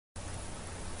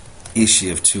Ishi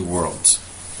of Two Worlds.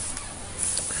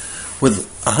 With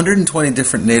 120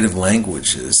 different native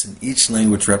languages, and each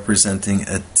language representing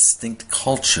a distinct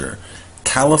culture,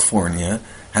 California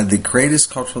had the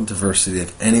greatest cultural diversity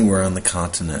of anywhere on the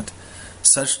continent.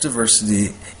 Such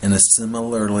diversity in a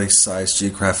similarly sized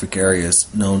geographic area is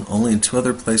known only in two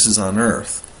other places on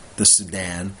Earth, the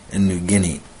Sudan and New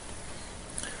Guinea.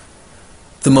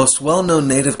 The most well-known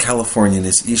native Californian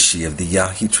is Ishi of the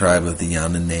Yahi tribe of the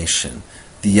Yana Nation.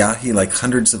 The Yahi, like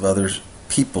hundreds of other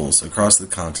peoples across the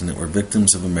continent, were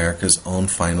victims of America's own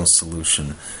final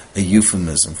solution, a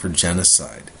euphemism for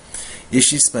genocide.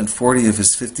 Ishi spent 40 of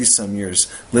his 50-some years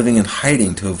living in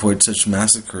hiding to avoid such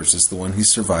massacres as the one he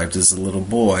survived as a little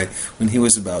boy when he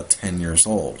was about 10 years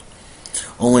old.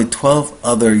 Only 12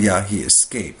 other Yahi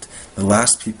escaped, the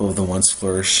last people of the once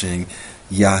flourishing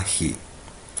Yahi.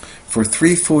 For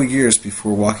 3 full years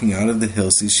before walking out of the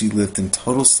hills, Ishi lived in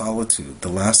total solitude, the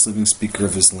last living speaker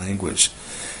of his language.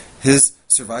 His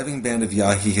surviving band of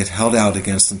Yahi had held out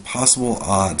against impossible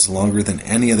odds longer than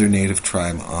any other native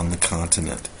tribe on the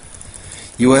continent.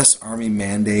 U.S. Army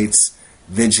mandates,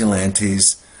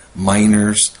 vigilantes,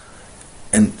 miners,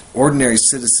 and ordinary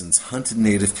citizens hunted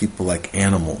native people like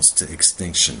animals to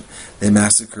extinction. They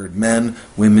massacred men,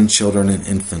 women, children, and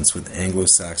infants with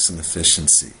Anglo-Saxon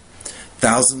efficiency.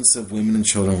 Thousands of women and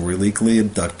children were illegally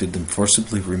abducted and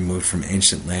forcibly removed from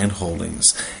ancient land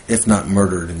holdings, if not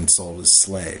murdered and sold as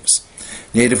slaves.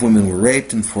 Native women were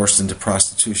raped and forced into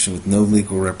prostitution with no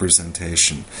legal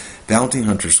representation. Bounty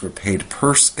hunters were paid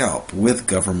per scalp with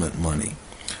government money.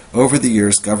 Over the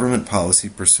years, government policy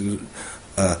pursued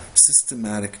a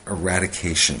systematic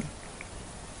eradication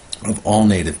of all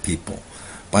native people.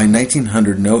 By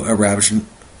 1900, no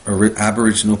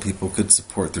Aboriginal people could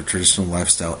support their traditional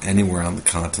lifestyle anywhere on the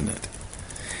continent.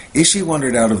 Ishi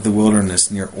wandered out of the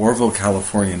wilderness near Orville,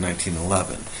 California in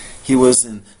 1911. He was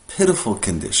in pitiful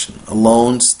condition,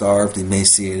 alone, starved,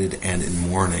 emaciated, and in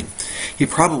mourning. He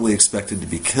probably expected to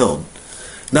be killed.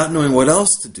 Not knowing what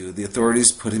else to do, the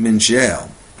authorities put him in jail,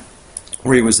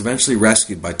 where he was eventually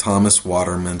rescued by Thomas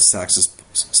Waterman,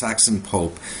 Saxon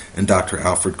Pope, and Dr.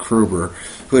 Alfred Kroeber,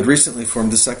 who had recently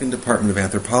formed the Second Department of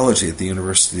Anthropology at the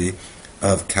University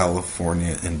of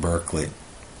California in Berkeley.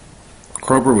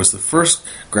 Kroeber was the first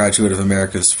graduate of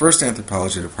America's first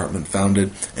anthropology department,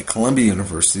 founded at Columbia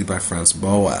University by Franz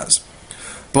Boas.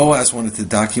 Boas wanted to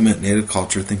document native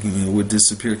culture, thinking it would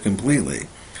disappear completely.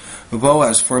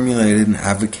 Boas formulated and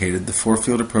advocated the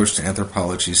four-field approach to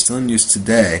anthropology still in use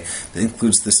today that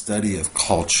includes the study of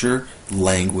culture,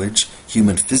 language,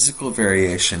 human physical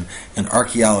variation, and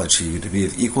archaeology to be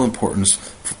of equal importance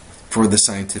for the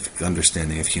scientific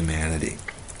understanding of humanity.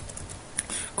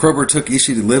 Kroeber took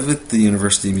Ishi to live at the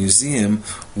University Museum,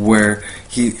 where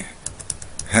he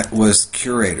was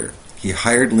curator. He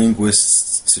hired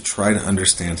linguists to try to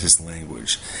understand his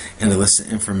language and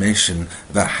elicit information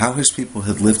about how his people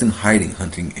had lived in hiding,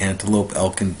 hunting antelope,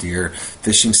 elk, and deer,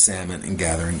 fishing salmon, and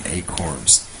gathering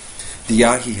acorns. The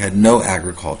Yahi had no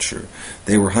agriculture.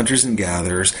 They were hunters and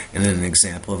gatherers, and an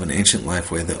example of an ancient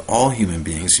lifeway that all human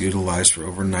beings utilized for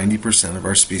over 90% of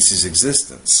our species'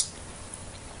 existence.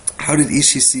 How did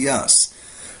Ishi see us?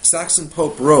 Saxon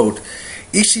Pope wrote,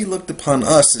 "Ishi looked upon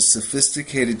us as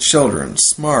sophisticated children,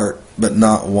 smart but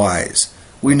not wise.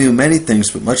 We knew many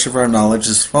things, but much of our knowledge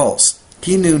is false.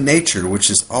 He knew nature, which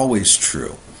is always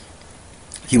true.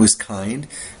 He was kind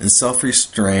and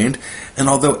self-restrained, and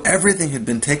although everything had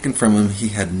been taken from him, he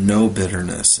had no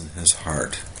bitterness in his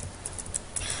heart."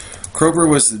 Kroeber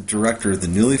was the director of the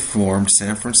newly formed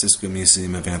San Francisco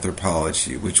Museum of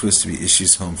Anthropology, which was to be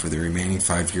Ishi's home for the remaining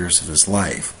 5 years of his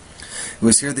life. It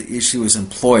was here that Ishi was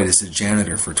employed as a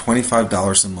janitor for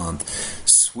 $25 a month,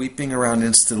 sweeping around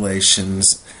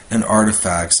installations and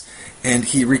artifacts, and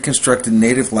he reconstructed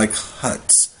native-like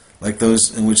huts, like those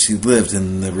in which he lived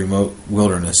in the remote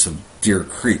wilderness of Deer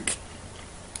Creek.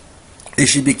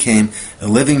 Ishi became a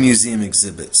living museum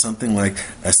exhibit, something like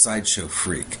a sideshow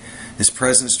freak. His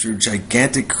presence drew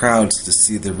gigantic crowds to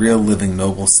see the real living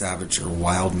noble savage or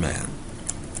wild man.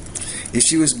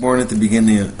 Ishi was born at the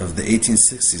beginning of the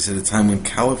 1860s, at a time when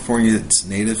California's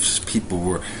native people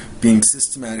were being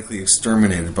systematically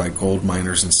exterminated by gold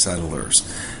miners and settlers.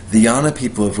 The Yana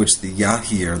people, of which the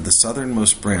Yahi are the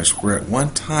southernmost branch, were at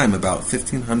one time about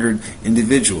 1,500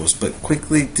 individuals, but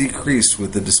quickly decreased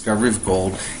with the discovery of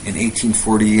gold in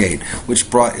 1848, which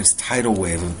brought its tidal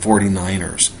wave of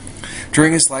 49ers.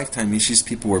 During his lifetime, Ishi's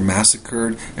people were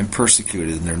massacred and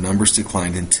persecuted, and their numbers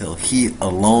declined until he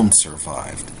alone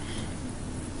survived.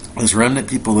 His remnant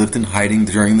people lived in hiding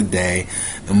during the day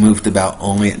and moved about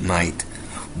only at night.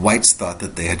 Whites thought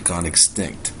that they had gone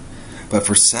extinct. But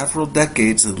for several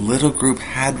decades, a little group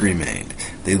had remained.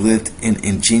 They lived in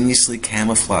ingeniously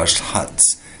camouflaged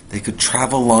huts. They could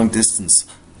travel long distances,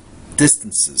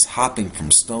 hopping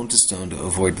from stone to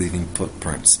avoid leaving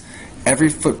footprints. Every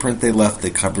footprint they left they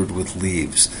covered with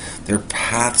leaves. Their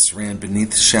paths ran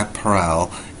beneath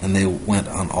chaparral, and they went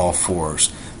on all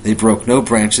fours. They broke no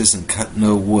branches and cut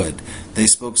no wood. They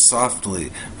spoke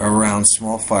softly around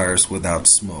small fires without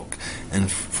smoke.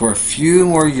 And for a few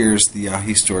more years, the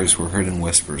Yahi stories were heard in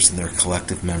whispers, and their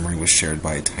collective memory was shared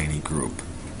by a tiny group.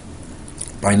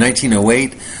 By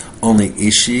 1908, only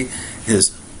Ishi,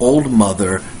 his old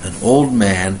mother, an old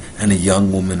man, and a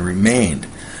young woman remained.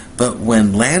 But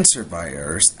when land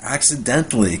surveyors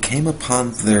accidentally came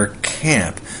upon their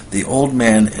camp, the old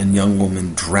man and young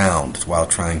woman drowned while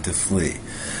trying to flee.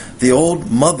 The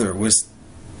old mother was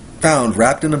found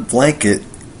wrapped in a blanket.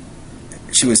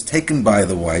 She was taken by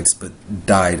the whites, but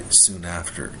died soon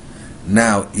after.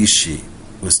 Now Ishi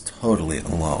was totally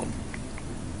alone.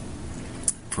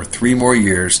 For 3 more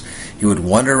years, he would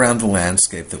wander around the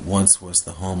landscape that once was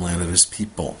the homeland of his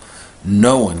people.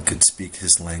 No one could speak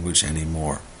his language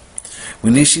anymore.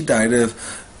 When Ishi died of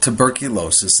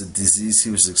tuberculosis, a disease he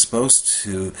was exposed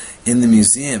to in the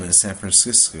museum in San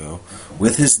Francisco,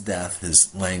 with his death,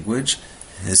 his language,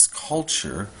 his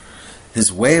culture,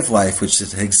 his way of life, which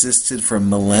had existed for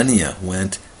millennia,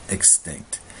 went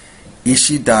extinct.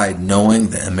 Ishi died knowing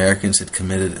that Americans had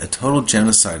committed a total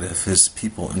genocide of his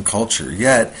people and culture,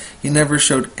 yet he never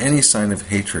showed any sign of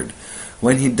hatred.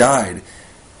 When he died,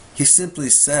 he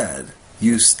simply said,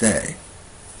 "You stay,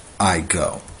 I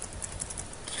go."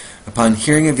 Upon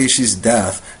hearing of Ishi's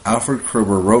death, Alfred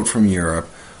Kroeber wrote from Europe,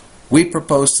 "We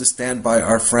propose to stand by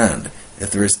our friend. If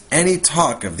there is any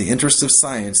talk of the interest of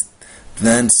science,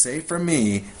 then say for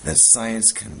me that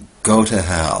science can go to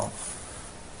hell."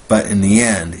 But in the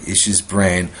end, Ishi's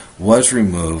brain was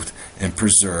removed and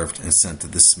preserved and sent to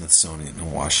the Smithsonian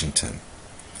in Washington.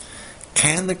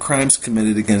 Can the crimes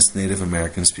committed against Native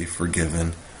Americans be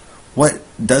forgiven? What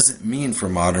does it mean for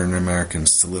modern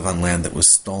Americans to live on land that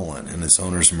was stolen and its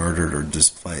owners murdered or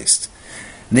displaced?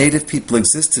 Native people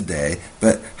exist today,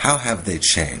 but how have they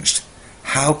changed?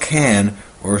 How can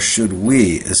or should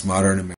we, as modern Americans,